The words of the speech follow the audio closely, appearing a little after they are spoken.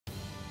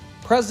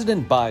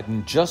President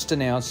Biden just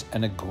announced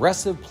an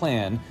aggressive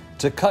plan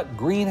to cut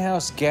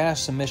greenhouse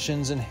gas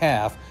emissions in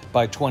half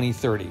by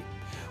 2030.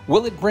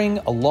 Will it bring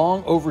a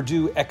long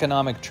overdue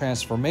economic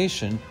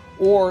transformation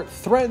or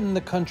threaten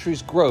the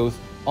country's growth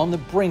on the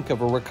brink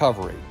of a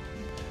recovery?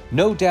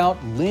 No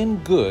doubt Lynn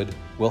Good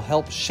will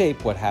help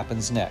shape what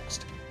happens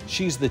next.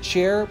 She's the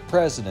chair,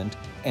 president,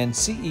 and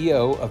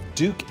CEO of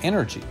Duke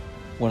Energy,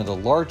 one of the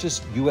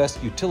largest U.S.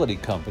 utility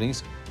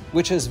companies,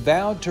 which has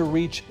vowed to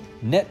reach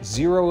net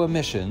zero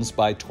emissions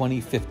by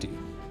 2050.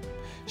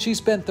 She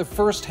spent the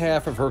first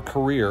half of her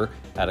career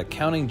at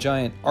accounting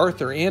giant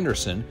Arthur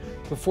Andersen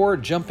before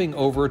jumping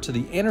over to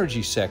the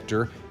energy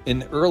sector in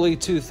the early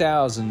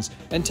 2000s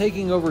and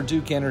taking over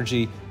Duke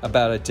Energy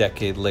about a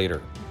decade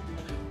later.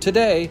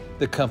 Today,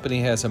 the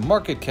company has a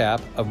market cap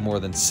of more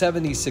than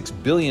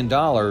 $76 billion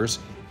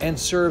and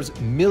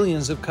serves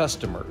millions of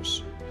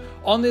customers.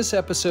 On this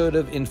episode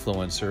of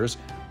Influencers,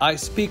 I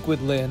speak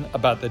with Lynn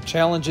about the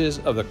challenges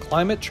of the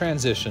climate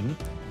transition,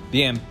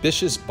 the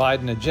ambitious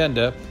Biden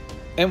agenda,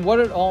 and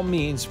what it all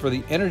means for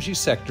the energy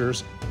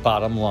sector's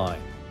bottom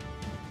line.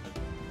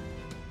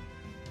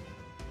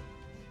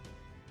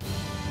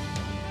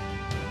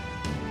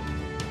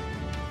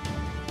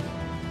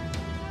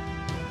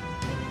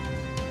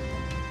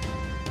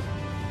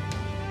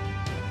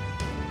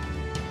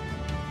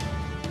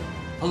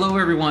 Hello,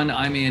 everyone.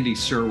 I'm Andy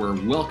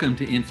Serwer. Welcome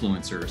to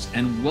Influencers,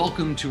 and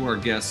welcome to our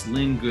guest,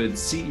 Lynn Good,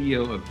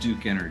 CEO of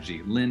Duke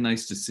Energy. Lynn,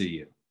 nice to see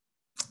you.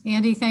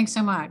 Andy, thanks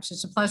so much.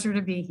 It's a pleasure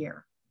to be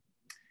here.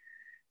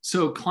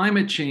 So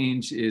climate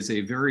change is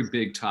a very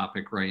big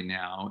topic right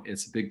now.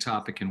 It's a big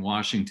topic in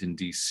Washington,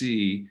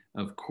 D.C.,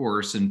 of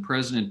course, and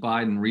President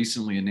Biden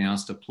recently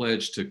announced a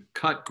pledge to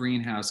cut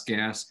greenhouse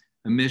gas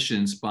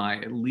emissions by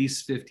at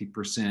least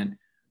 50%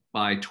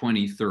 by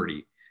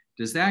 2030.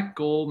 Does that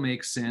goal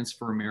make sense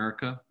for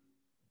America?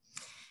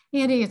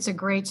 Andy, it's a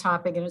great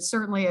topic, and it's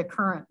certainly a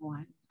current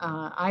one.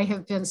 I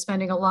have been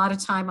spending a lot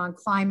of time on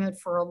climate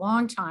for a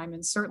long time,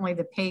 and certainly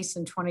the pace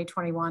in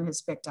 2021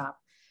 has picked up.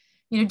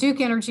 You know,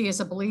 Duke Energy is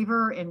a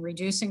believer in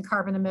reducing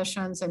carbon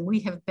emissions, and we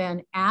have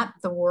been at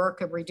the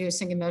work of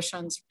reducing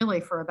emissions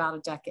really for about a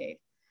decade.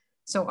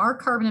 So our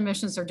carbon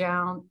emissions are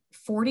down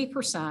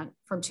 40%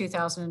 from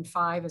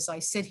 2005 as I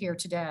sit here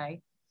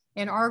today.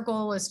 And our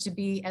goal is to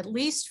be at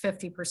least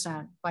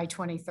 50% by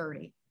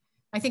 2030.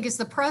 I think as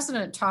the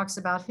president talks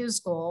about his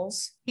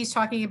goals, he's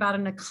talking about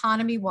an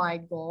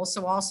economy-wide goal,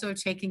 so also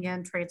taking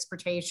in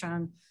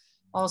transportation,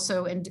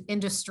 also in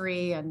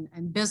industry and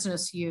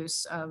business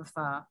use of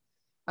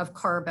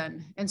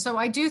carbon. And so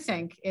I do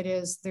think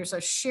there's a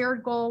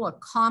shared goal, a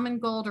common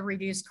goal to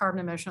reduce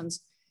carbon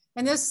emissions.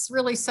 And this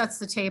really sets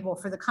the table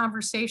for the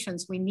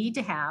conversations we need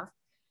to have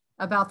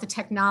about the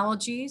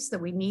technologies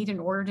that we need in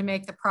order to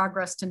make the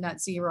progress to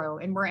net zero.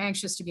 And we're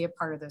anxious to be a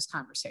part of those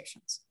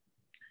conversations.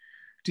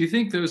 Do you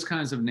think those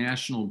kinds of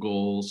national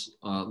goals,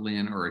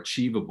 Lynn, are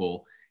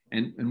achievable?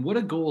 And what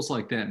do goals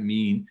like that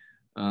mean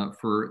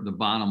for the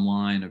bottom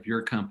line of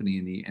your company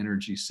and the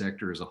energy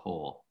sector as a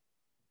whole?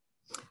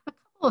 A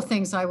couple of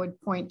things I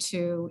would point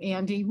to,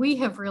 Andy. We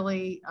have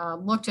really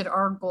looked at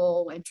our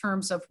goal in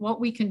terms of what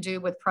we can do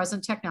with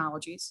present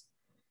technologies.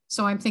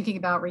 So I'm thinking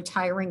about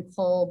retiring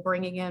coal,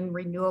 bringing in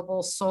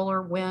renewable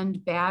solar,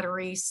 wind,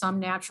 battery,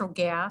 some natural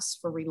gas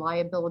for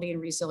reliability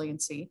and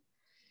resiliency.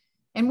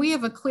 And we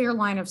have a clear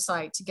line of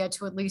sight to get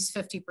to at least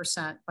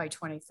 50% by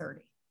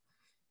 2030.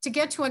 To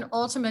get to an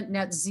ultimate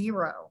net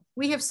zero,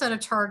 we have set a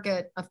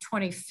target of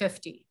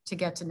 2050 to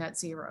get to net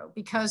zero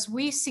because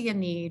we see a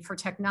need for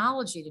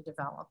technology to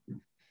develop.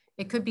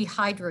 It could be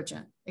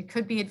hydrogen, it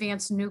could be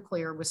advanced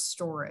nuclear with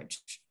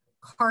storage,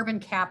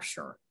 carbon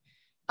capture,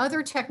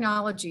 other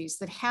technologies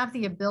that have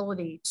the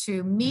ability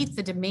to meet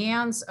the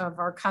demands of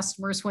our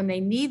customers when they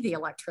need the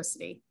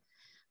electricity.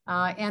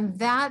 And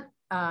that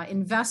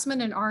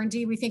investment in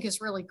R&D we think is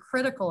really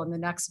critical in the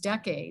next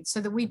decade so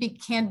that we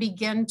can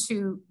begin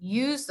to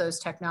use those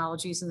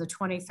technologies in the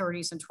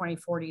 2030s and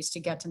 2040s to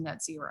get to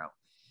net zero.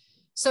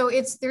 So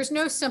there's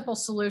no simple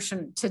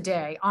solution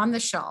today on the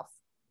shelf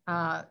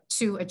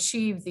to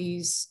achieve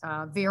these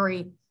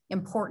very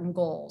important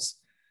goals.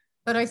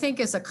 But I think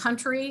as a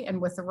country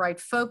and with the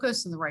right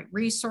focus and the right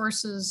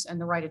resources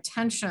and the right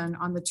attention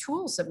on the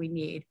tools that we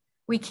need,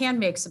 we can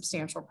make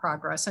substantial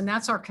progress. And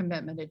that's our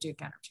commitment at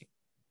Duke Energy.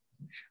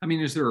 I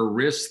mean, is there a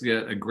risk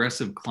that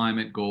aggressive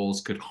climate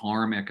goals could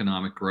harm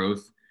economic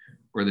growth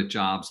or that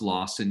jobs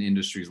lost in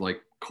industries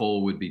like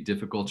coal would be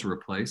difficult to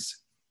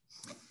replace?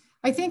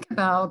 I think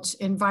about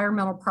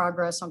environmental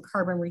progress on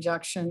carbon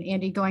reduction,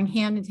 Andy, going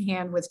hand in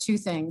hand with two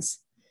things: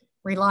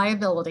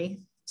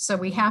 reliability. So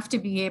we have to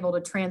be able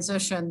to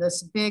transition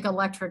this big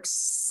electric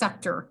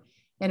sector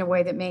in a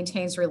way that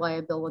maintains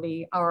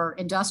reliability. Our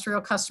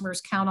industrial customers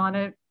count on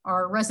it.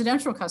 Our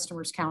residential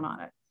customers count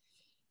on it.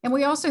 And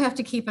we also have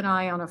to keep an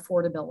eye on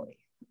affordability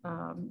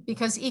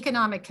because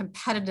economic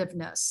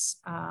competitiveness,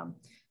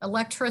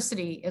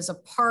 electricity is a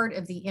part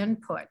of the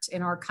input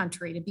in our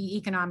country to be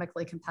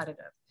economically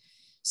competitive.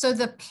 So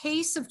the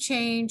pace of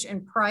change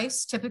and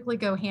price typically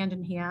go hand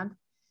in hand.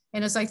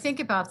 And as I think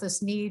about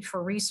this need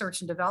for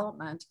research and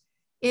development,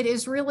 It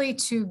is really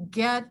to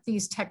get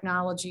these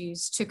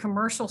technologies to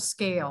commercial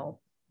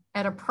scale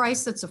at a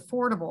price that's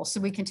affordable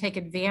so we can take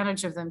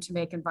advantage of them to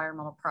make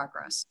environmental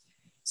progress.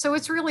 So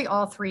it's really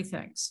all three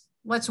things.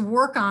 Let's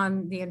work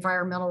on the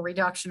environmental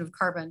reduction of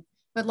carbon,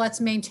 but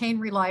let's maintain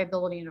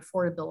reliability and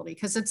affordability,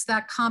 because it's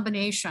that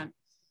combination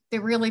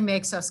that really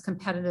makes us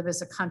competitive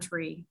as a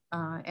country.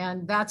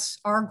 And that's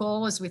our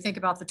goal as we think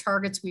about the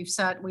targets we've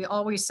set. We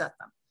always set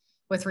them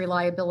with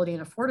reliability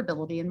and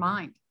affordability in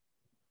mind.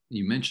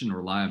 You mentioned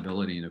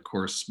reliability, and of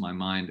course, my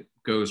mind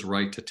goes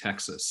right to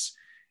Texas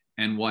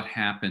and what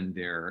happened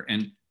there.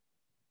 And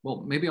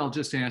well, maybe I'll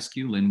just ask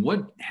you, Lynn,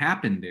 what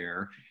happened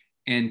there,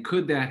 and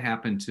could that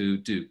happen to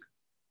Duke?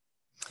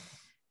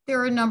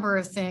 There are a number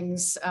of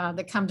things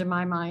that come to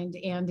my mind,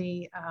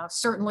 Andy.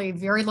 Certainly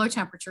very low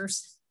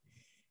temperatures,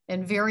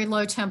 and very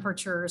low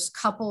temperatures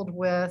coupled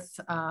with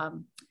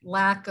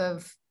lack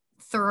of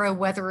thorough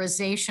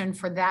weatherization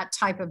for that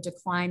type of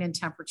decline in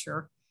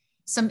temperature.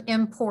 Some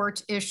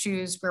import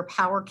issues where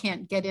power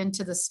can't get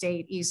into the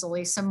state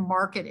easily, some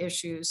market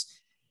issues.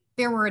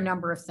 There were a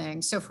number of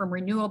things. So from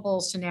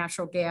renewables to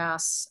natural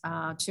gas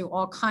to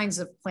all kinds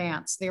of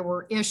plants, there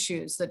were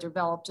issues that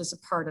developed as a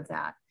part of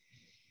that.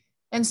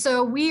 And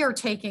so we are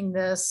taking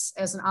this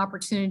as an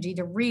opportunity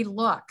to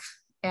relook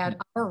at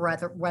our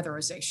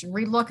weatherization,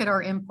 relook at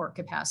our import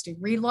capacity,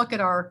 relook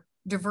at our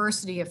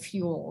diversity of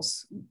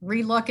fuels,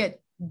 relook at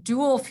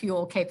dual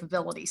fuel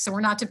capability. So we're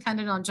not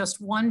dependent on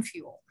just one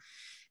fuel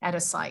at a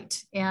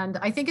site. And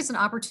I think it's an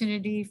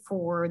opportunity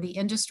for the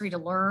industry to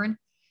learn.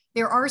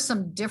 There are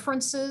some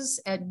differences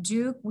at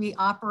Duke. We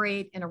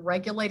operate in a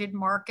regulated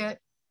market.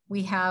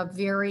 We have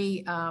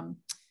very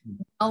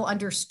well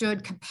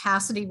understood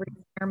capacity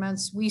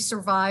requirements. We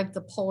survived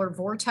the polar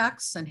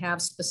vortex and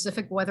have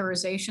specific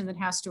weatherization that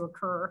has to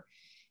occur.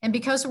 And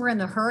because we're in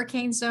the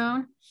hurricane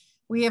zone,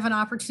 we have an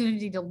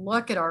opportunity to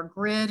look at our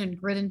grid and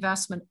grid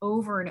investment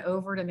over and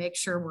over to make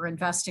sure we're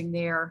investing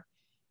there.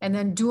 And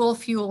then dual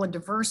fuel and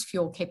diverse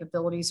fuel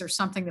capabilities are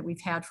something that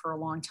we've had for a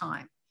long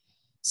time.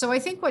 So I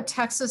think what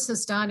Texas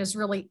has done is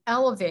really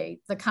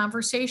elevate the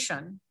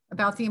conversation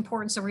about the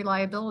importance of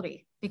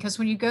reliability, because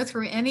when you go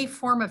through any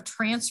form of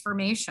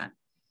transformation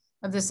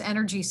of this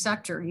energy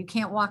sector, you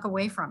can't walk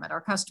away from it.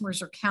 Our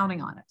customers are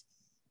counting on it.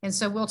 And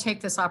so we'll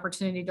take this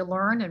opportunity to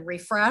learn and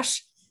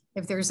refresh.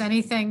 If there's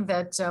anything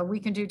that we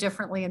can do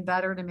differently and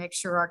better to make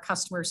sure our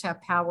customers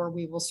have power,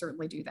 we will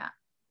certainly do that.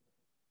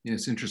 Yeah,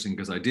 it's interesting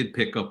because I did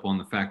pick up on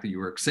the fact that you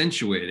were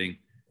accentuating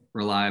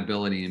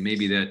reliability, and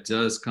maybe that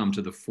does come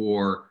to the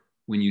fore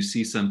when you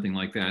see something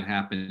like that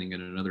happening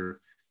in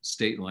another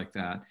state like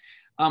that.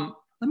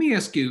 Let me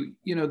ask you,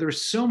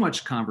 there's so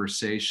much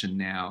conversation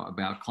now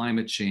about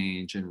climate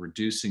change and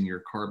reducing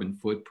your carbon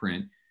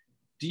footprint.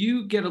 Do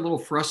you get a little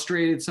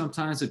frustrated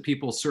sometimes that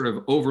people sort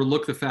of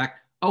overlook the fact,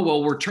 oh,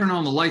 well, we're turning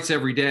on the lights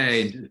every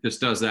day and this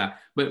does that,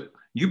 but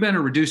you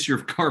better reduce your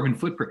carbon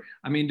footprint?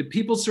 I mean, do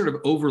people sort of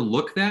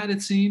overlook that,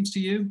 it seems to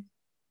you?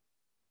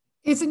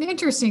 It's an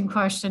interesting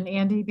question,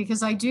 Andy,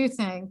 because I do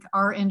think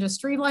our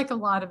industry, like a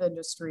lot of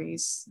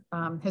industries,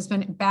 has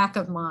been back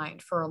of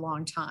mind for a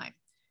long time.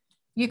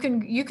 You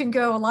can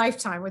go a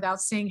lifetime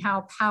without seeing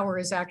how power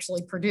is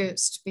actually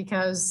produced,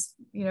 because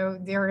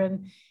they're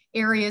in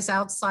areas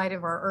outside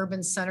of our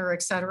urban center,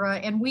 et cetera.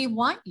 And we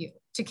want you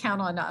to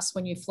count on us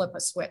when you flip a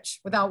switch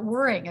without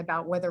worrying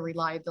about whether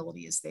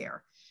reliability is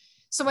there.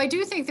 So I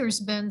do think there's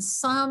been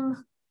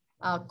some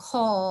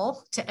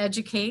call to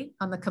educate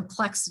on the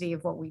complexity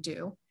of what we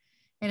do.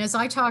 And as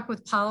I talk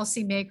with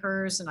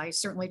policymakers, and I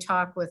certainly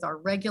talk with our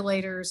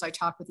regulators, I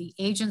talk with the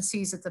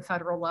agencies at the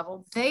federal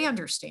level, they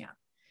understand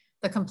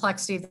the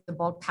complexity of the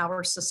bulk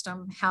power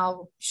system,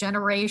 how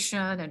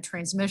generation and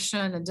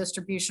transmission and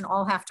distribution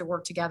all have to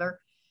work together.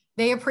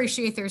 They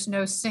appreciate there's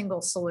no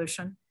single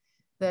solution,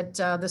 that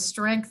the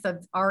strength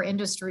of our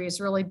industry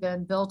has really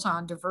been built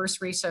on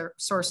diverse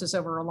resources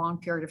over a long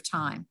period of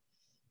time.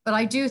 But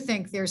I do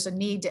think there's a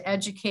need to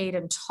educate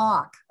and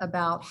talk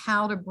about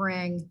how to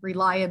bring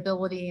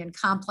reliability and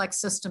complex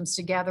systems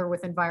together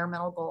with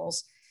environmental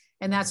goals.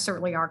 And that's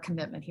certainly our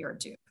commitment here at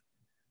Duke.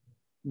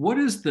 What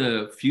does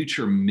the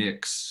future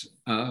mix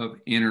of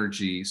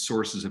energy,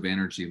 sources of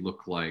energy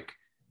look like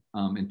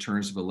in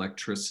terms of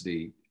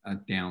electricity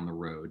down the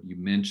road? You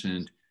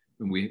mentioned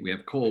we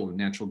have coal and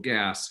natural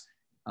gas.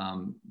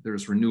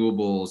 There's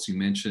renewables. You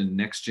mentioned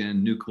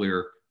next-gen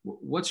nuclear.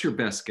 What's your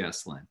best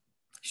guess, Lynn?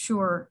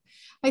 Sure.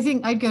 I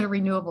think I'd go to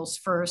renewables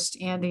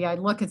first, Andy. I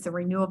look at the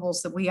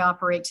renewables that we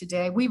operate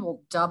today. We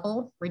will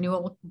double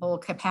renewable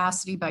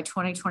capacity by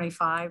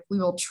 2025. We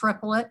will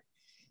triple it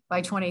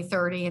by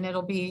 2030, and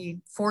it'll be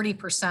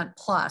 40%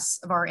 plus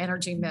of our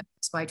energy mix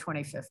by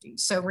 2050.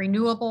 So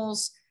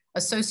renewables,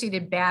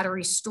 associated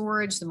battery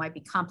storage that might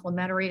be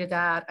complementary to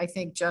that, I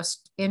think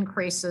just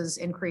increases.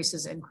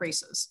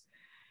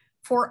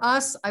 For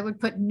us, I would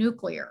put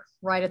nuclear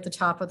right at the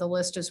top of the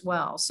list as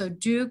well. So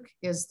Duke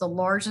is the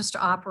largest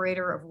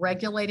operator of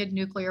regulated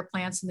nuclear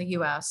plants in the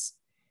US.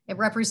 It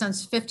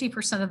represents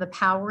 50% of the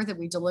power that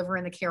we deliver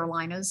in the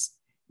Carolinas.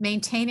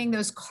 Maintaining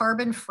those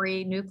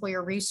carbon-free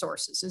nuclear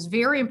resources is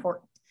very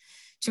important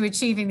to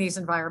achieving these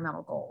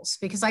environmental goals,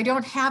 because I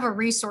don't have a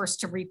resource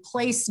to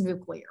replace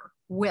nuclear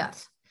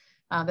with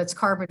that's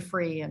carbon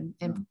free and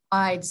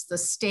provides the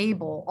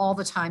stable all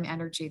the time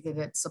energy that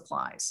it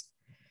supplies.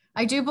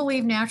 I do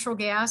believe natural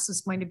gas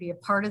is going to be a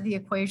part of the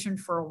equation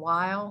for a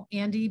while,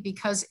 Andy,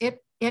 because it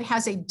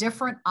has a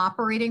different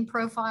operating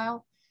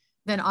profile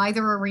than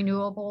either a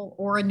renewable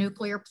or a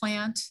nuclear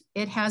plant.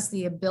 It has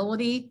the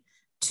ability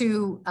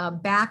to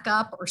back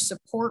up or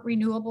support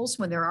renewables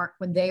when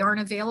they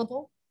aren't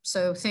available.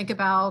 So think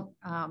about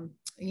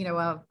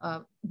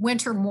a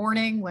winter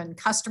morning when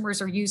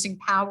customers are using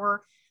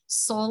power,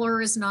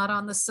 solar is not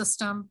on the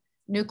system,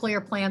 nuclear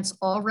plants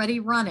already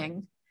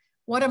running.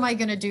 What am I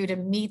going to do to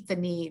meet the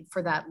need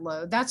for that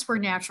load? That's where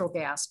natural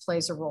gas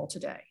plays a role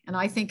today. And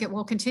I think it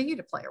will continue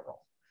to play a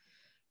role.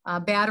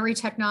 Battery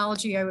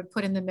technology, I would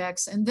put in the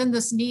mix. And then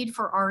this need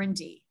for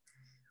R&D.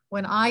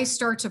 When I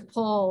start to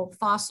pull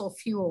fossil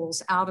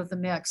fuels out of the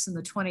mix in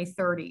the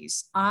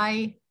 2030s,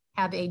 I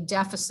have a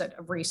deficit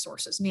of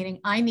resources, meaning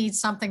I need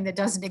something that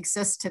doesn't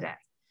exist today.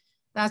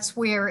 That's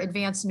where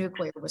advanced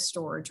nuclear with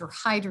storage or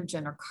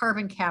hydrogen or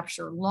carbon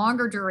capture,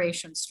 longer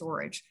duration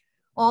storage,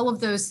 all of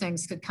those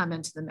things could come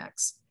into the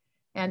mix.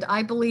 And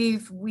I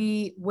believe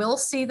we will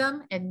see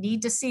them and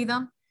need to see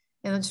them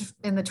in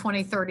the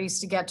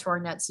 2030s to get to our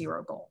net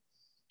zero goal.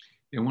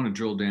 Yeah, I want to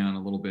drill down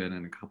a little bit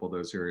in a couple of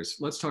those areas.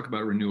 Let's talk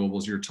about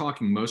renewables. You're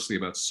talking mostly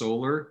about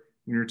solar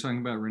when you're talking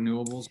about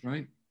renewables,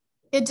 right?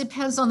 It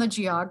depends on the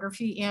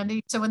geography,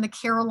 Andy. So in the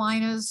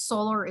Carolinas,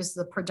 solar is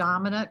the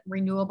predominant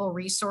renewable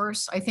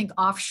resource. I think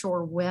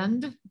offshore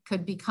wind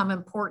could become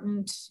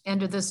important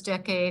end of this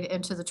decade,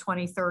 into the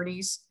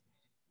 2030s.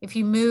 If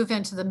you move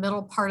into the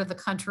middle part of the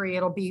country,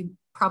 it'll be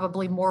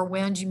probably more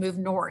wind. You move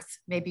north,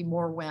 maybe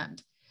more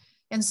wind.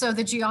 And so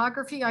the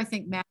geography, I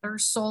think,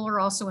 matters. Solar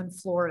also in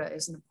Florida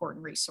is an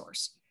important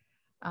resource.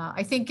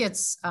 I think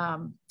it's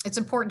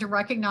important to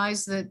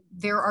recognize that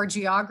there are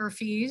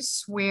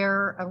geographies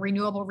where a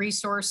renewable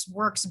resource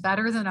works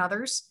better than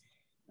others.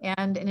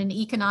 And in an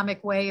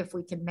economic way, if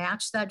we can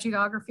match that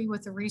geography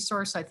with the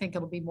resource, I think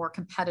it'll be more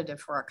competitive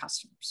for our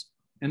customers.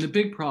 And the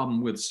big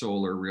problem with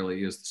solar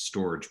really is the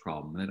storage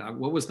problem. And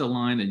what was the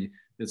line that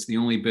it's the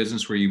only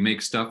business where you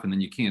make stuff and then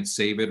you can't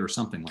save it or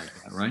something like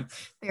that, right?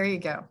 There you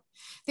go.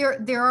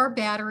 There are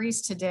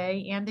batteries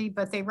today, Andy,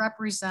 but they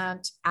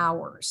represent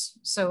hours.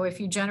 So if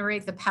you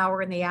generate the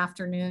power in the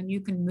afternoon,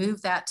 you can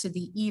move that to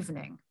the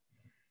evening.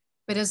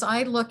 But as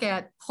I look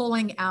at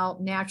pulling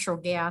out natural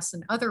gas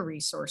and other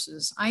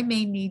resources, I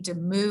may need to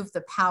move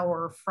the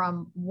power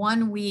from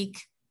 1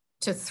 week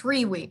to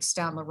 3 weeks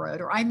down the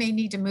road, or I may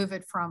need to move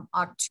it from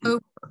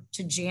October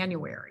to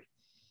January.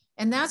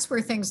 And that's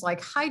where things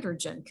like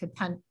hydrogen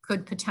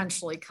could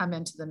potentially come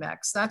into the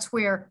mix. That's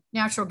where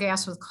natural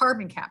gas with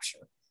carbon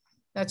capture,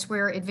 that's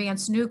where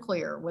advanced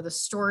nuclear with a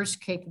storage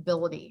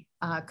capability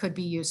could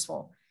be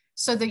useful,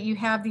 so that you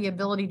have the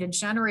ability to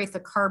generate the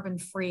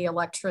carbon-free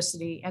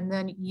electricity and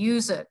then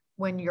use it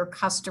when your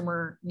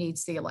customer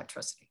needs the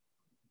electricity.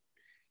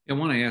 I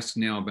want to ask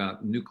now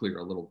about nuclear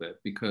a little bit,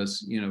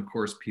 because, of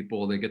course,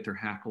 people, they get their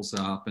hackles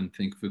up and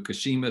think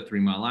Fukushima, 3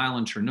 Mile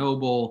Island,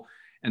 Chernobyl,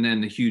 and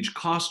then the huge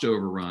cost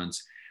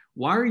overruns.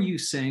 Why are you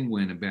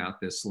sanguine about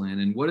this, Lynn?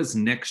 And what does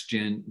next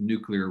gen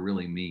nuclear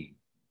really mean?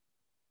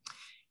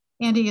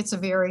 Andy, it's a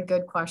very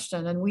good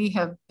question. And we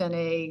have been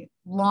a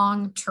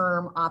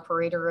long-term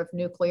operator of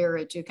nuclear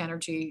at Duke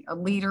Energy, a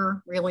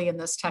leader really in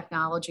this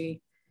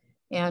technology.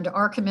 And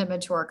our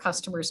commitment to our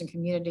customers and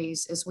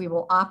communities is we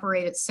will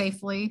operate it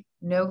safely,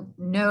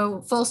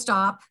 no full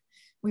stop.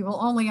 We will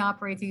only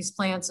operate these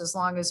plants as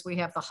long as we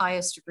have the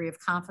highest degree of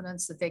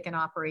confidence that they can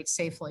operate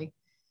safely.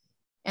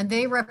 And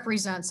they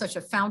represent such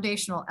a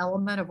foundational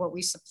element of what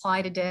we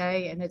supply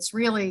today. And it's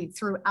really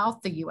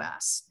throughout the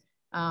US.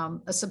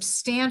 A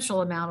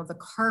substantial amount of the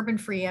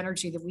carbon-free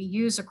energy that we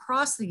use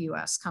across the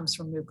US comes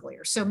from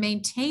nuclear. So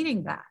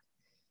maintaining that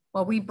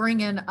while we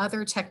bring in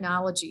other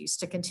technologies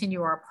to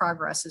continue our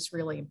progress is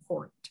really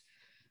important.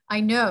 I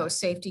know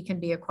safety can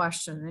be a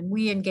question, and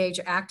we engage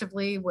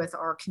actively with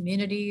our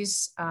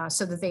communities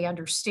so that they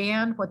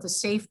understand what the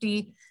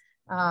safety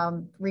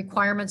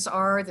requirements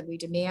are that we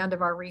demand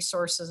of our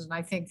resources. And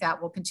I think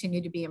that will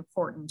continue to be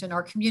important. And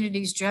our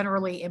communities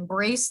generally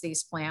embrace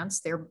these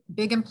plants. They're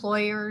big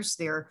employers.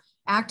 They're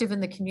active in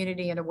the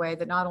community in a way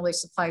that not only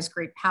supplies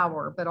great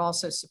power, but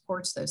also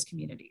supports those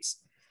communities.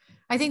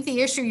 I think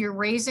the issue you're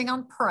raising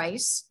on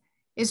price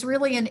is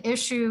really an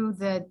issue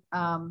that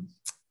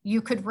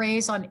you could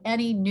raise on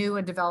any new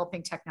and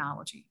developing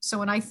technology. So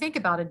when I think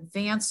about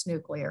advanced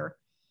nuclear,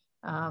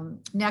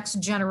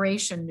 next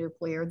generation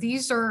nuclear,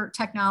 these are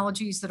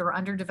technologies that are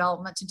under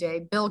development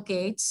today. Bill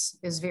Gates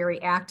is very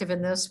active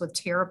in this with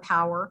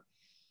TerraPower.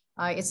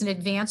 It's an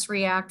advanced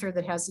reactor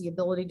that has the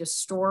ability to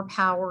store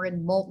power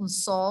in molten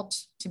salt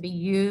to be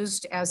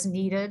used as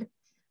needed.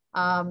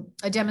 A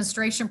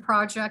demonstration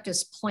project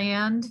is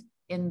planned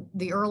in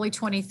the early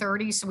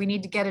 2030s. So we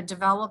need to get it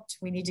developed.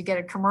 We need to get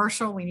it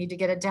commercial. We need to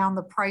get it down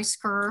the price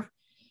curve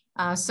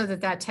so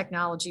that that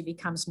technology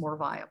becomes more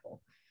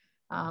viable.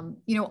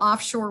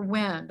 Offshore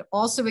wind,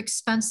 also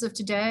expensive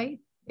today.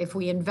 If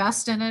we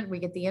invest in it, we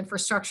get the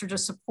infrastructure to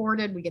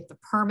support it, we get the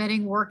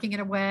permitting working in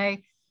a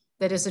way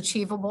that is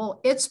achievable,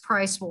 its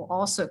price will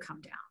also come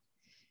down.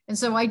 And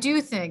so I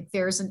do think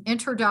there's an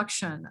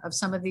introduction of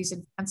some of these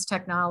advanced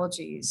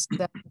technologies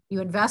that you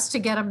invest to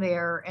get them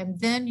there, and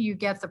then you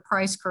get the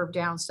price curve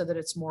down so that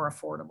it's more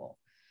affordable.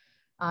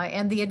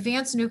 And the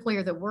advanced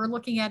nuclear that we're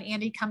looking at,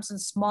 Andy, comes in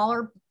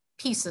smaller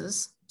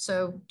pieces.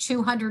 So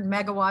 200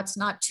 megawatts,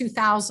 not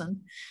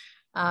 2,000.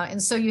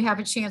 And so you have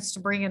a chance to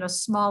bring in a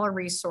smaller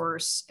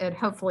resource at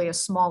hopefully a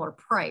smaller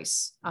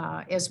price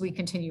as we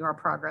continue our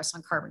progress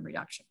on carbon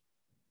reduction.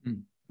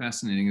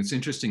 Fascinating. It's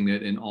interesting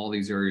that in all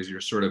these areas,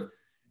 you're sort of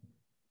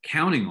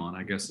counting on,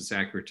 I guess it's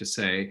accurate to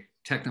say,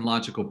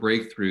 technological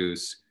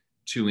breakthroughs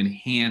to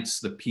enhance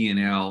the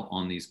P&L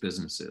on these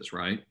businesses,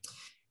 right?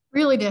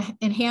 Really to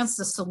enhance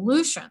the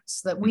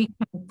solutions that we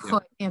can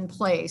put in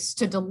place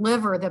to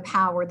deliver the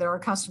power that our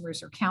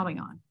customers are counting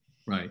on.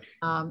 Right.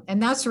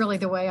 And that's really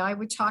the way I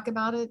would talk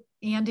about it,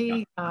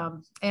 Andy.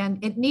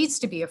 And it needs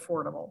to be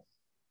affordable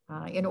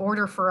in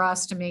order for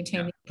us to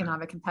maintain the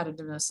economic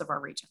competitiveness of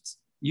our regions.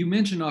 You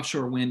mentioned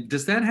offshore wind.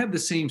 Does that have the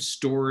same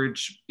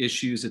storage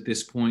issues at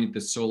this point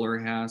that solar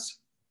has?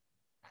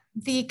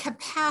 The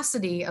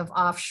capacity of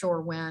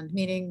offshore wind,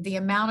 meaning the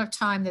amount of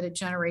time that it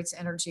generates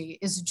energy,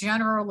 is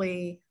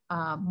generally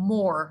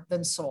more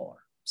than solar.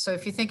 So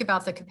if you think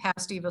about the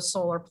capacity of a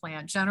solar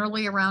plant,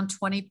 generally around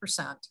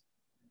 20%.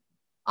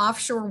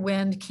 Offshore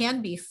wind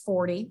can be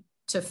 40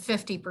 to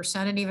 50%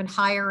 and even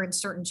higher in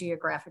certain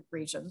geographic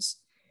regions.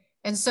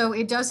 And so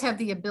it does have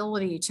the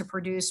ability to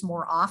produce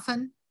more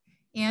often,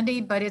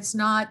 Andy, but it's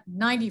not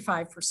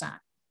 95%,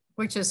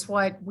 which is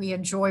what we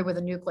enjoy with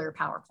a nuclear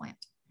power plant.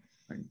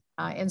 Right.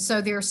 And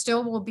so there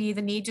still will be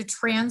the need to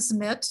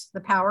transmit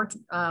the power.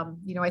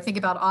 I think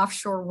about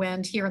offshore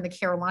wind here in the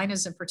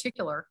Carolinas in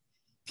particular.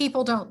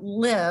 People don't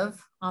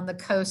live on the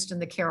coast in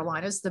the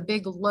Carolinas. The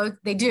big load,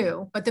 they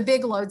do, but the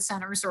big load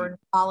centers are in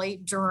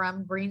Raleigh,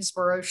 Durham,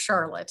 Greensboro,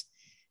 Charlotte.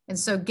 And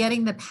so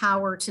getting the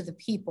power to the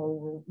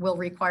people will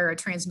require a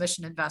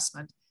transmission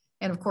investment.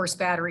 And of course,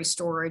 battery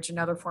storage and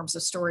other forms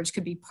of storage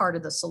could be part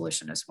of the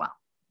solution as well.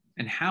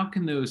 And how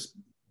can those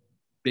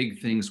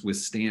big things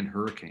withstand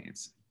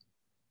hurricanes?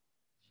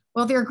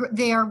 Well,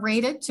 they are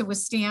rated to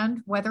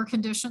withstand weather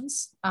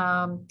conditions.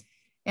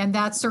 And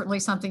that's certainly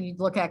something you'd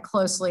look at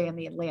closely in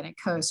the Atlantic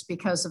coast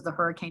because of the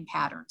hurricane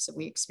patterns that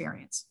we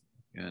experience.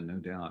 Yeah, no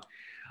doubt.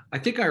 I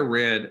think I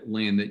read,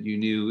 Lynn, that you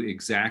knew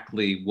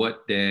exactly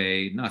what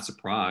day, not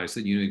surprised,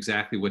 that you knew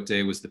exactly what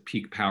day was the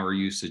peak power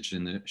usage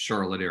in the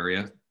Charlotte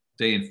area.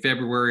 Day in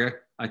February,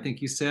 I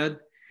think you said?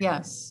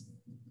 Yes.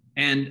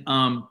 And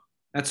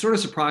that sort of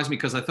surprised me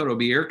because I thought it would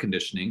be air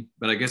conditioning,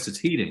 but I guess it's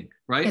heating,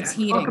 right? It's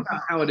heating. Talk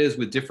about how it is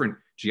with different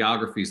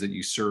geographies that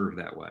you serve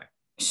that way.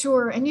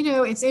 Sure. And,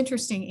 it's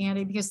interesting,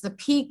 Andy, because the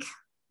peak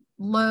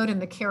load in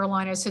the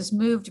Carolinas has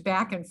moved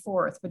back and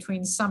forth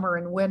between summer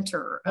and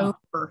winter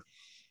over,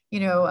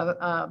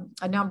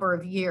 a number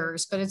of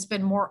years, but it's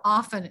been more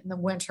often in the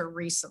winter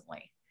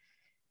recently.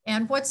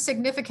 And what's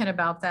significant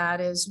about that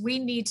is we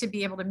need to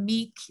be able to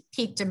meet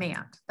peak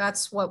demand.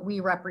 That's what we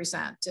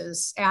represent,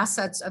 is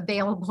assets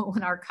available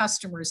when our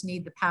customers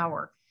need the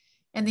power.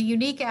 And the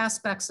unique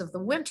aspects of the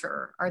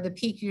winter are the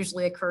peak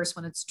usually occurs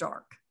when it's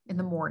dark in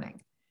the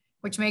morning,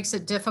 which makes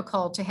it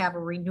difficult to have a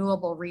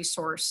renewable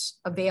resource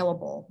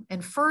available.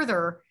 And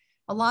further,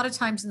 a lot of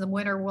times in the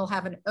winter, we'll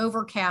have an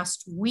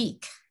overcast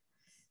week,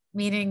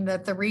 meaning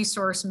that the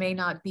resource may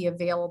not be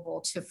available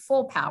to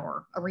full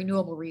power, a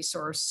renewable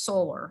resource,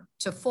 solar,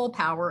 to full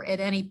power at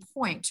any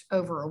point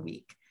over a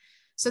week.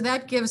 So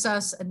that gives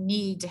us a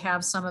need to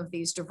have some of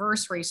these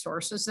diverse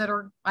resources that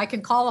I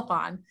can call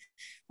upon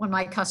when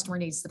my customer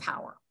needs the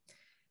power.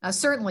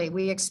 Certainly,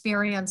 we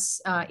experience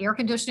air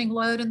conditioning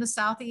load in the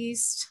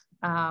Southeast.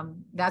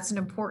 That's an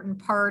important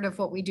part of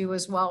what we do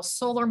as well.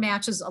 Solar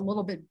matches a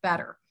little bit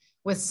better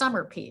with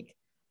summer peak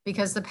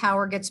because the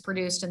power gets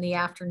produced in the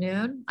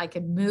afternoon. I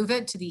can move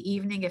it to the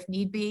evening if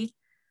need be.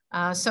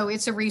 So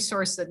it's a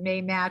resource that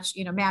may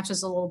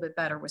matches a little bit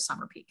better with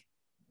summer peak.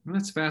 Well,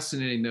 that's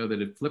fascinating, though,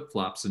 that it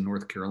flip-flops in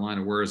North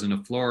Carolina, whereas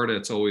in Florida,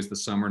 it's always the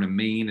summer, and in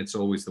Maine, it's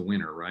always the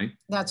winter, right?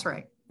 That's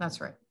right.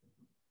 That's right.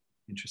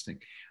 Interesting.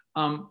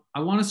 I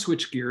want to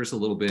switch gears a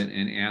little bit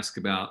and ask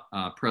about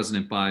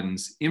President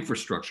Biden's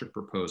infrastructure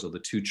proposal, the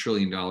 $2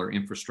 trillion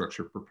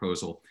infrastructure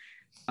proposal.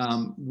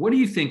 What do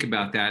you think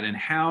about that, and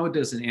how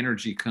does an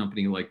energy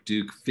company like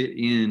Duke fit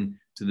in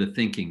to the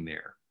thinking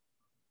there?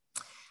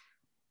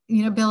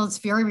 Bill, it's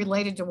very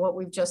related to what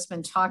we've just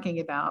been talking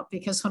about,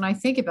 because when I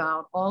think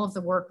about all of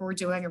the work we're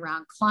doing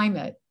around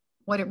climate,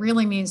 what it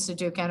really means to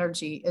Duke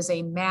Energy is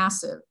a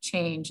massive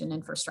change in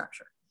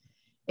infrastructure.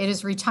 It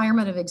is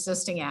retirement of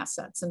existing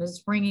assets, and it's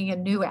bringing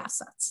in new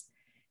assets.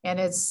 And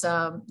it's,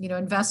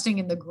 investing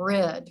in the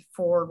grid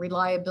for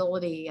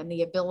reliability and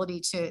the ability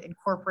to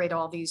incorporate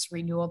all these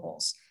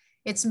renewables.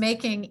 It's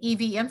making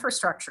EV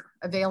infrastructure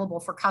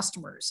available for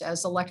customers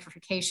as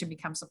electrification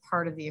becomes a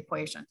part of the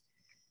equation.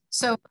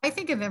 So I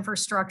think of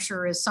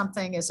infrastructure as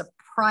something, as a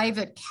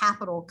private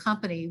capital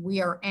company, we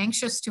are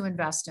anxious to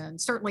invest in.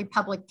 Certainly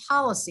public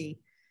policy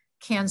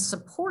can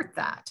support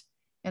that.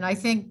 And I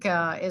think,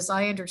 as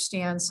I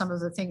understand some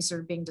of the things that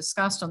are being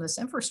discussed on this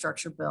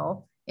infrastructure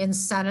bill,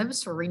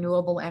 incentives for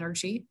renewable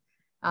energy,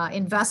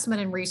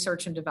 investment in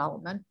research and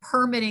development,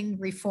 permitting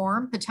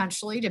reform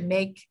potentially to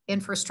make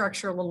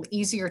infrastructure a little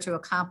easier to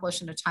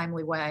accomplish in a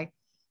timely way.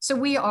 So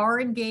we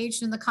are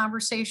engaged in the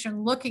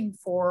conversation looking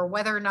for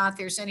whether or not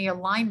there's any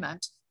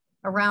alignment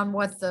around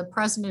what the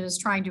president is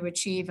trying to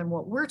achieve and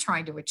what we're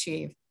trying to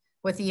achieve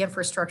with the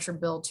infrastructure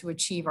bill to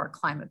achieve our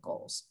climate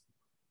goals.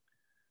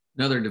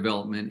 Another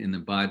development in the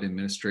Biden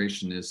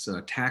administration is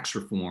tax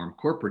reform,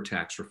 corporate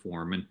tax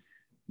reform. And,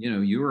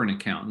 you were an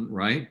accountant,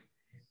 right?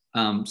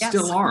 Yes.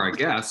 Still are, I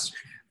guess.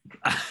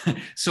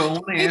 So I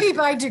want to maybe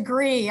by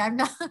degree. I'm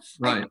not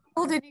right. I don't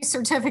hold any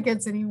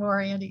certificates anymore,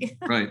 Andy.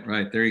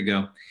 Right. There you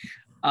go.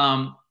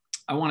 I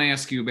want to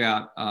ask you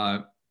about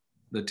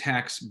the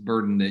tax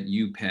burden that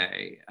you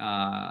pay.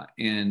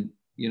 And,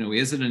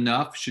 is it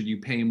enough? Should you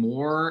pay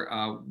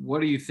more?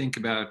 What do you think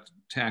about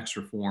tax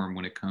reform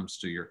when it comes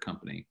to your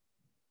company?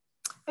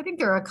 I think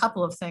there are a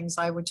couple of things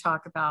I would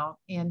talk about,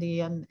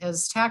 Andy. And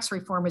as tax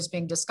reform is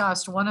being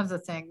discussed, one of the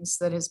things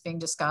that is being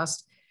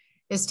discussed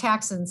is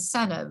tax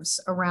incentives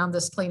around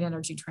this clean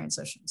energy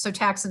transition. So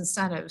tax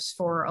incentives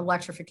for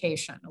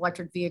electrification,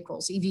 electric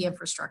vehicles, EV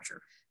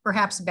infrastructure,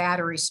 perhaps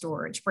battery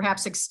storage,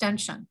 perhaps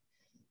extension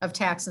of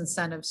tax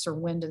incentives for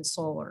wind and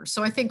solar.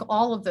 So I think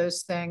all of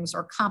those things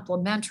are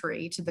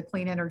complementary to the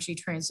clean energy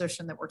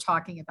transition that we're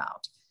talking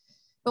about.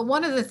 But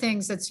one of the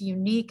things that's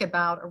unique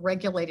about a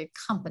regulated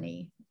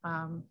company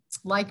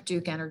like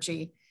Duke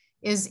Energy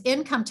is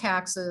income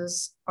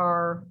taxes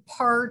are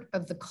part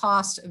of the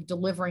cost of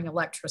delivering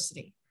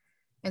electricity.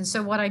 And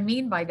so what I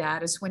mean by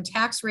that is when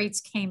tax rates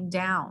came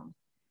down,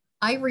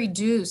 I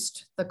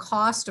reduced the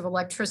cost of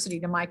electricity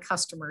to my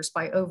customers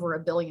by over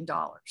 $1 billion.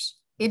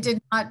 It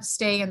did not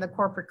stay in the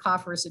corporate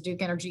coffers of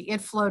Duke Energy. It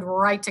flowed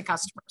right to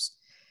customers.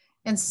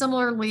 And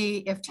similarly,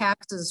 if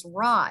taxes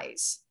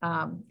rise,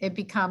 it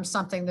becomes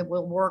something that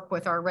we'll work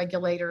with our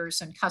regulators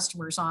and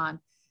customers on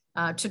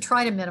to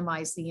try to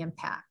minimize the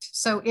impact.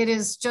 So it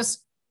is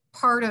just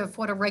part of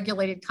what a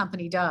regulated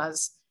company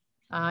does.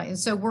 And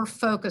so we're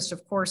focused,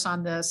 of course,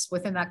 on this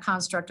within that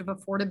construct of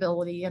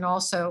affordability and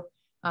also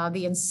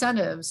the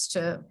incentives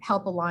to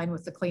help align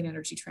with the clean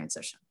energy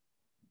transition.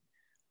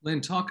 Lynn,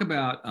 talk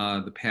about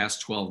the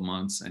past 12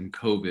 months and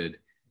COVID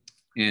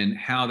and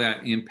how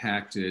that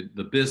impacted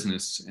the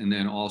business and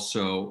then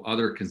also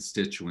other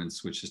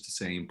constituents, which is to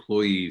say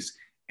employees,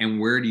 and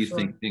where do you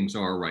think things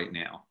are right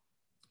now?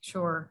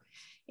 Sure.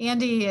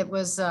 Andy, it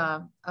was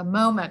a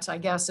moment, I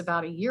guess,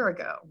 about a year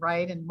ago,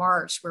 right, in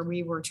March, where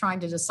we were trying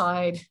to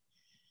decide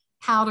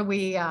how do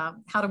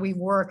we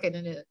work in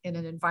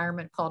an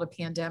environment called a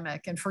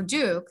pandemic. And for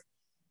Duke,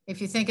 if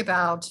you think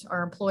about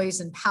our employees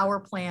in power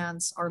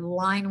plants, our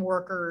line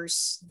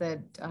workers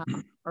that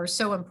are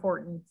so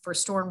important for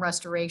storm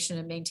restoration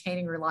and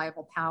maintaining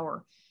reliable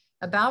power,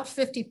 about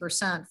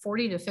 50%,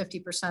 40 to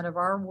 50% of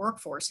our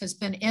workforce has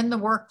been in the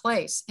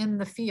workplace, in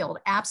the field,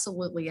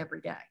 absolutely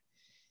every day.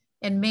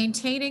 And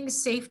maintaining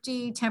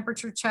safety,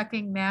 temperature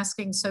checking,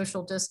 masking,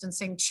 social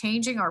distancing,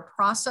 changing our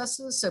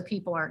processes so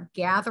people aren't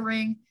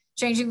gathering,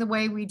 changing the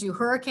way we do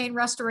hurricane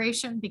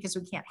restoration because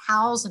we can't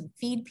house and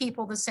feed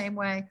people the same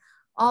way.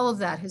 All of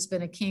that has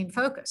been a keen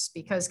focus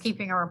because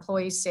keeping our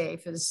employees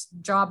safe is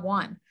job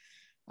one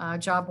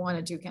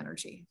at Duke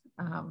Energy.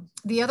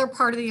 The other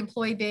part of the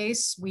employee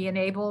base, we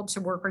enabled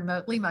to work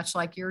remotely, much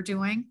like you're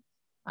doing,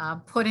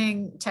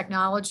 putting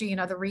technology and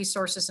other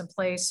resources in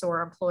place so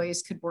our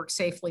employees could work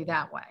safely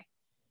that way.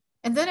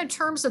 And then in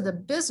terms of the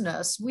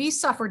business, we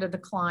suffered a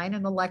decline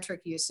in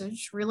electric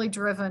usage, really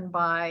driven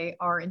by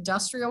our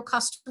industrial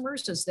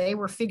customers as they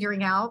were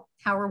figuring out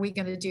how are we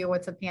going to deal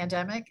with the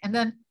pandemic. And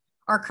then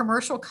our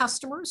commercial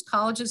customers,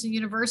 colleges and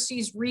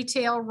universities,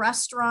 retail,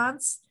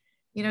 restaurants,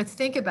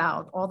 think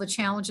about all the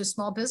challenges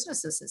small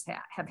businesses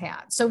have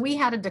had. So we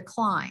had a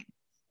decline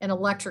in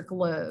electric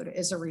load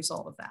as a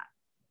result of that.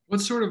 What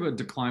sort of a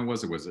decline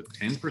was it? Was it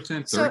 10%,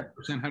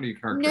 30%? How do you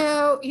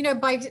characterize it? No,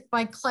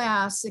 by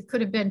class, it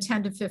could have been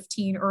 10 to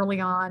 15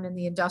 early on in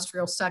the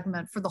industrial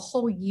segment. For the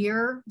whole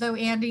year, though,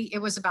 Andy, it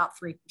was about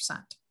 3%,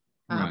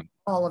 right.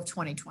 All of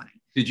 2020.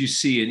 Did you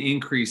see an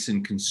increase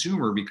in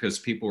consumer because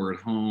people were at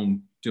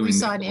home doing? We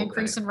saw an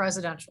increase in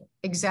residential,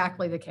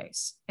 exactly the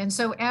case. And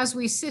so as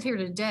we sit here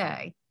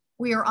today,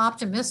 we are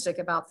optimistic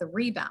about the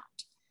rebound,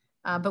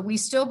 but we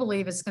still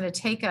believe it's going to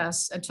take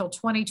us until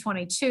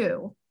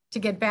 2022 to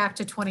get back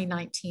to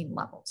 2019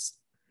 levels.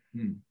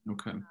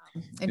 Okay.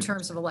 In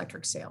terms of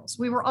electric sales.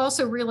 We were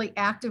also really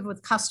active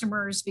with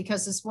customers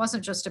because this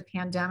wasn't just a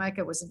pandemic,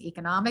 it was an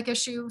economic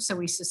issue. So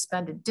we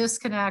suspended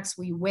disconnects,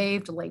 we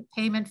waived late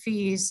payment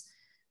fees.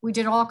 We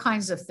did all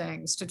kinds of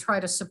things to try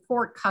to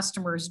support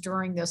customers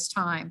during this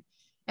time.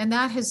 And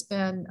that has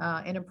been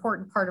an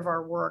important part of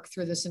our work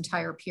through this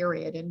entire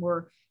period. And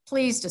we're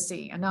pleased to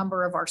see a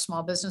number of our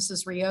small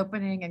businesses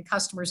reopening and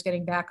customers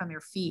getting back on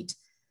their feet.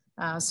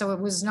 So it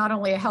was not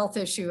only a health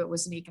issue, it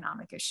was an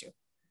economic issue.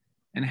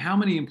 And how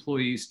many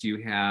employees do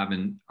you have?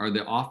 And are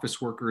the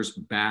office workers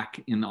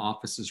back in the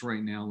offices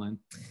right now, Lynn?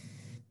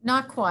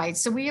 Not quite.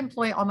 So we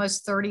employ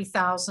almost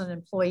 30,000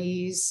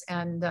 employees,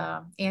 and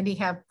Andy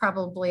have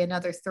probably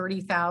another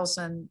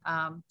 30,000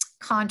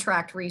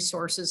 contract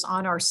resources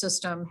on our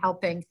system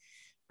helping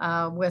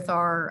with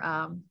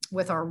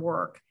our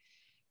work.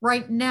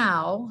 Right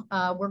now,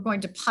 we're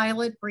going to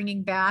pilot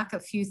bringing back a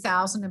few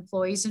thousand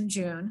employees in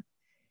June,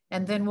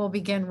 and then we'll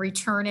begin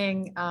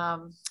returning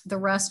the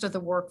rest of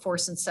the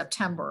workforce in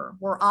September.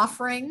 We're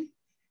offering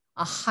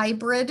a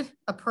hybrid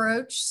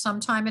approach,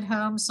 sometime at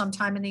home,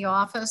 sometime in the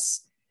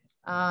office,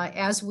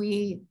 as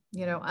we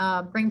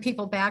bring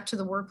people back to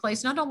the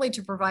workplace, not only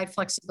to provide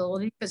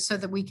flexibility, but so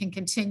that we can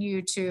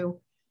continue to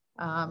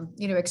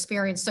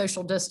experience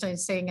social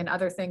distancing and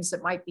other things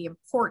that might be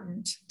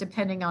important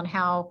depending on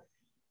how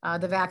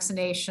the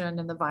vaccination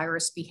and the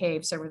virus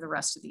behaves over the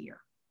rest of the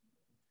year.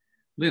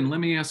 Lynn, let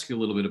me ask you a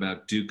little bit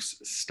about Duke's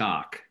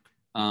stock.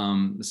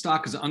 The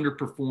stock has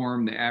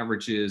underperformed the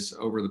averages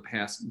over the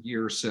past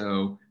year or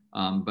so,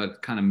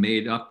 but kind of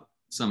made up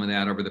some of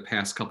that over the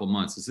past couple of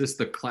months. Is this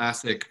the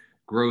classic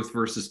growth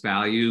versus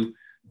value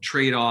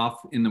trade-off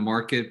in the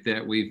market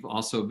that we've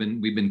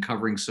been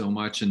covering so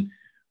much? And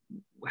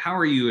how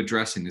are you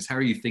addressing this? How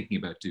are you thinking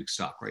about Duke's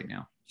stock right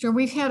now? Sure,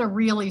 we've had a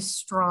really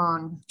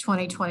strong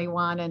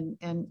 2021,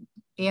 and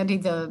Andy,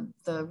 the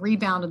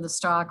rebound in the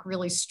stock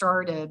really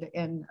started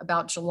in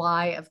about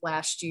July of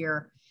last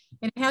year.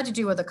 And it had to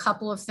do with a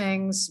couple of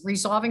things: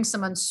 resolving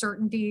some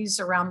uncertainties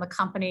around the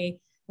company,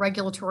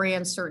 regulatory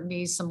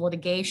uncertainties, some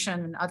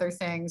litigation and other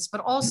things, but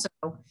also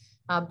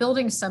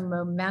building some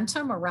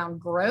momentum around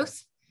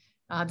growth.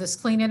 This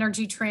clean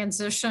energy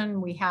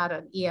transition, we had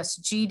an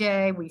ESG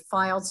day. We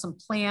filed some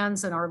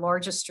plans in our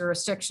largest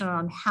jurisdiction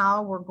on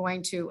how we're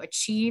going to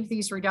achieve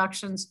these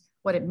reductions,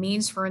 what it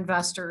means for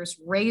investors,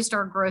 raised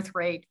our growth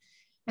rate.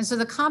 And so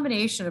the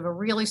combination of a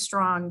really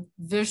strong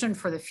vision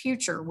for the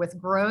future with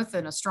growth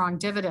and a strong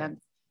dividend,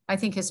 I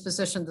think has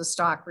positioned the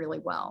stock really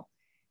well.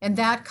 And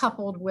that,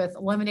 coupled with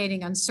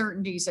eliminating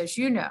uncertainties, as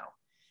you know,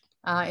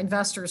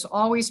 investors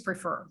always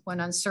prefer when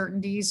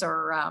uncertainties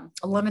are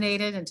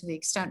eliminated, and to the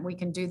extent we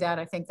can do that,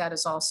 I think that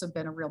has also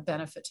been a real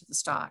benefit to the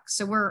stock.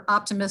 So we're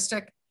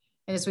optimistic,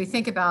 and as we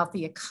think about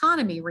the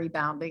economy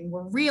rebounding,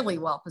 we're really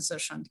well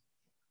positioned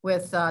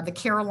with the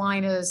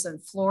Carolinas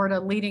and Florida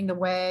leading the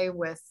way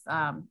with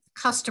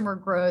customer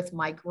growth,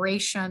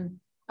 migration,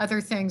 other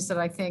things that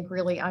I think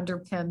really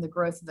underpin the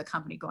growth of the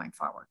company going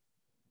forward.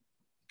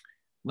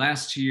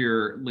 Last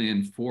year,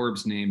 Lynn,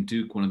 Forbes named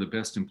Duke one of the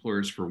best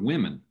employers for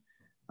women.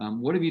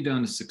 What have you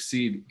done to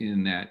succeed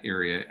in that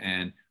area?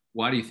 And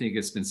why do you think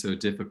it's been so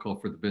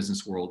difficult for the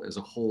business world as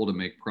a whole to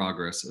make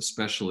progress,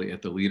 especially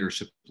at the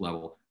leadership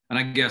level? And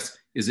I guess,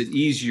 is it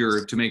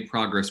easier to make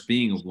progress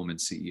being a woman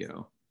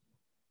CEO?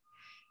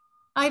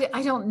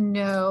 I don't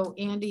know,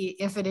 Andy,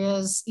 if it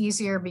is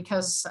easier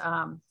because,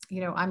 I'm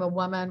a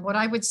woman. What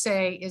I would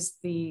say is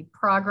the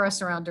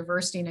progress around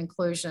diversity and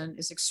inclusion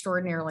is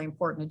extraordinarily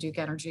important to Duke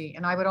Energy.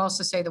 And I would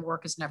also say the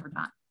work is never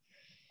done.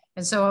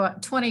 And so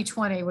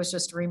 2020 was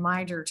just a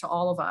reminder to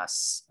all of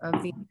us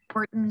of the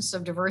importance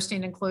of diversity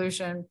and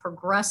inclusion,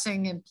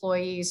 progressing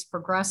employees,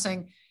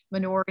 progressing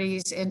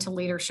minorities into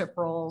leadership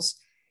roles.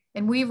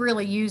 And we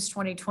really used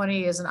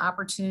 2020 as an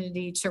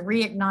opportunity to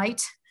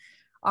reignite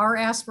our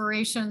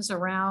aspirations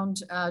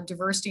around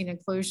diversity and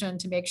inclusion,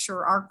 to make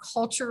sure our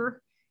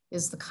culture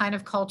is the kind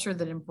of culture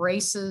that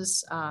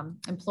embraces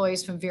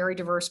employees from very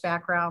diverse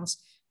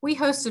backgrounds. We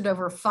hosted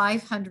over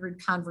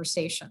 500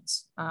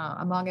 conversations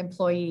among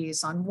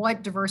employees on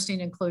what diversity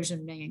and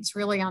inclusion means,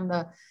 really on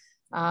the,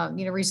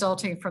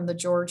 resulting from the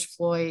George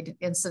Floyd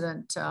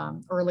incident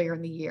earlier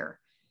in the year.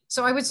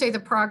 So I would say the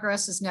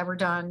progress is never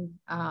done,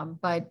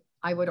 but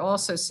I would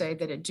also say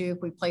that at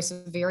Duke, we place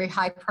a very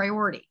high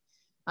priority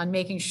on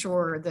making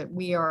sure that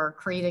we are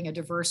creating a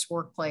diverse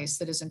workplace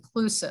that is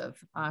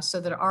inclusive so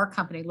that our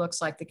company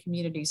looks like the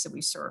communities that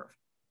we serve.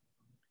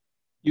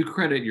 You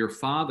credit your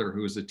father,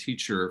 who was a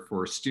teacher,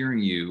 for steering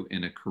you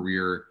in a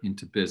career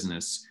into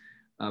business.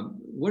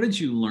 What did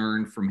you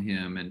learn from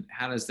him, and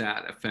how does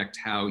that affect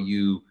how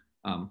you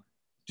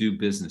do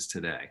business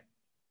today?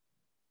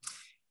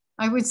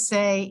 I would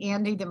say,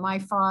 Andy, that my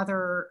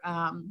father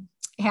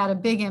had a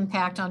big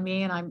impact on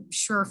me, and I'm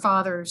sure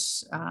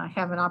fathers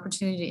have an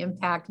opportunity to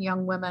impact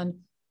young women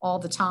all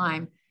the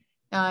time.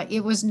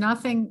 It was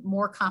nothing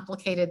more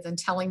complicated than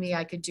telling me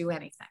I could do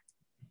anything.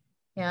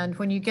 And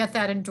when you get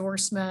that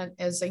endorsement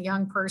as a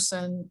young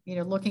person,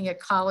 looking at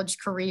college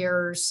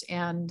careers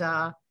and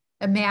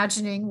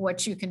imagining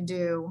what you can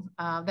do,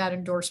 that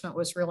endorsement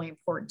was really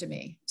important to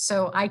me.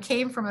 So I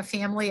came from a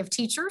family of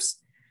teachers.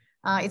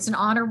 It's an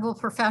honorable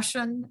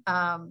profession,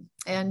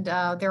 and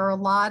there are a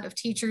lot of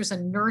teachers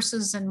and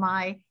nurses in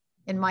my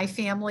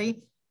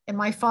family. And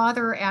my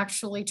father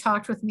actually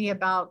talked with me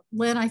about,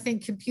 Lynn, I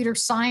think computer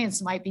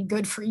science might be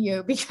good for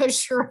you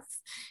because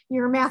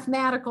you're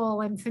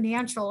mathematical and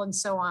financial and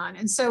so on.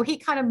 And so he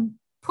kind of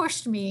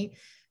pushed me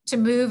to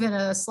move in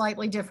a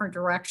slightly different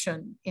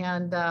direction,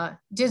 and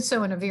did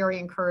so in a very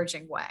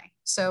encouraging way.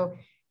 So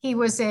he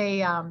was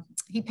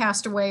he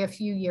passed away a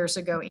few years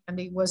ago, and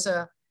he was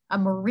a a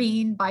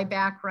Marine by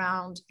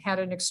background, had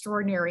an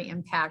extraordinary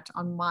impact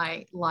on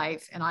my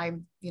life. And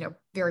I'm,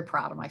 very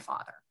proud of my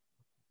father.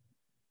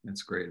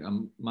 That's great.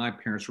 My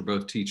parents were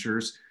both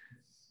teachers.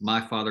 My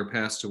father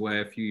passed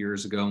away a few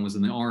years ago and was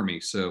in the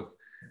Army. So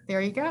there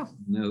you go. I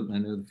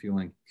know the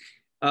feeling.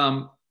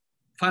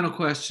 Final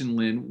question,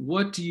 Lynn.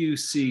 What do you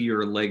see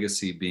your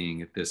legacy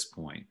being at this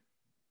point?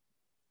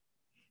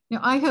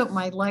 I hope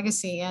my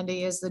legacy,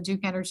 Andy, is that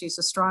Duke Energy is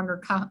a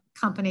stronger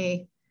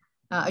company,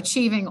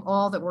 achieving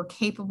all that we're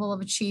capable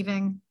of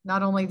achieving,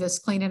 not only this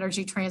clean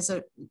energy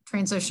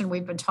transition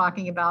we've been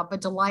talking about,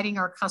 but delighting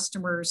our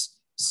customers,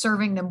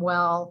 serving them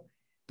well,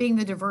 being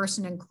the diverse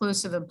and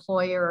inclusive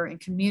employer and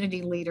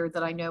community leader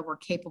that I know we're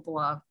capable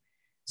of.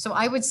 So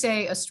I would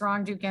say a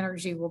strong Duke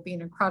Energy will be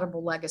an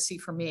incredible legacy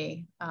for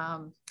me.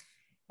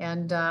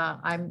 And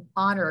I'm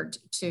honored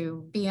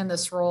to be in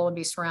this role and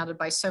be surrounded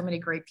by so many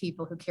great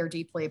people who care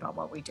deeply about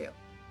what we do.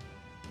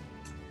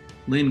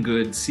 Lynn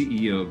Good,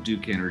 CEO of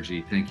Duke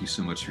Energy, thank you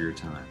so much for your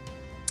time.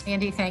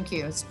 Andy, thank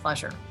you. It's a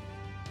pleasure.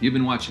 You've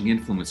been watching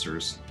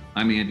Influencers.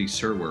 I'm Andy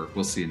Serwer.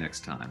 We'll see you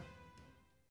next time.